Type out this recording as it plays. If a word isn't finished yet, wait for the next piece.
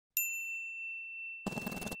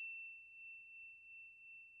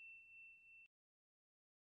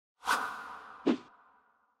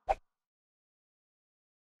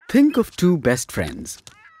Think of two best friends.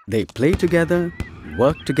 They play together,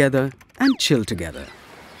 work together, and chill together.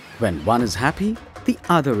 When one is happy, the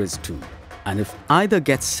other is too. And if either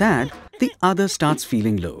gets sad, the other starts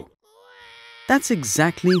feeling low. That's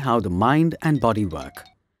exactly how the mind and body work.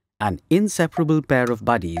 An inseparable pair of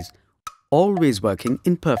buddies, always working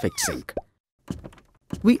in perfect sync.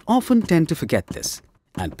 We often tend to forget this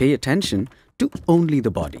and pay attention to only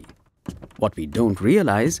the body. What we don't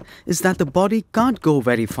realize is that the body can't go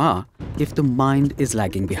very far if the mind is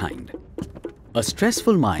lagging behind. A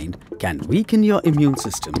stressful mind can weaken your immune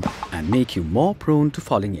system and make you more prone to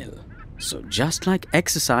falling ill. So just like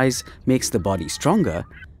exercise makes the body stronger,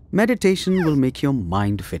 meditation will make your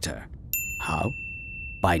mind fitter. How?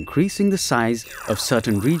 By increasing the size of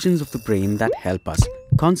certain regions of the brain that help us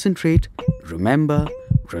concentrate, remember,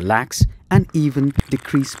 relax, and even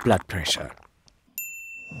decrease blood pressure.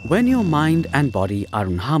 When your mind and body are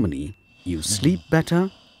in harmony, you sleep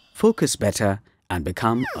better, focus better, and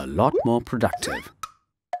become a lot more productive.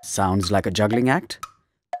 Sounds like a juggling act?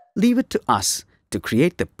 Leave it to us to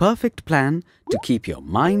create the perfect plan to keep your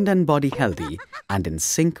mind and body healthy and in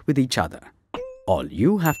sync with each other. All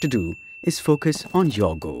you have to do is focus on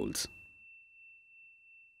your goals.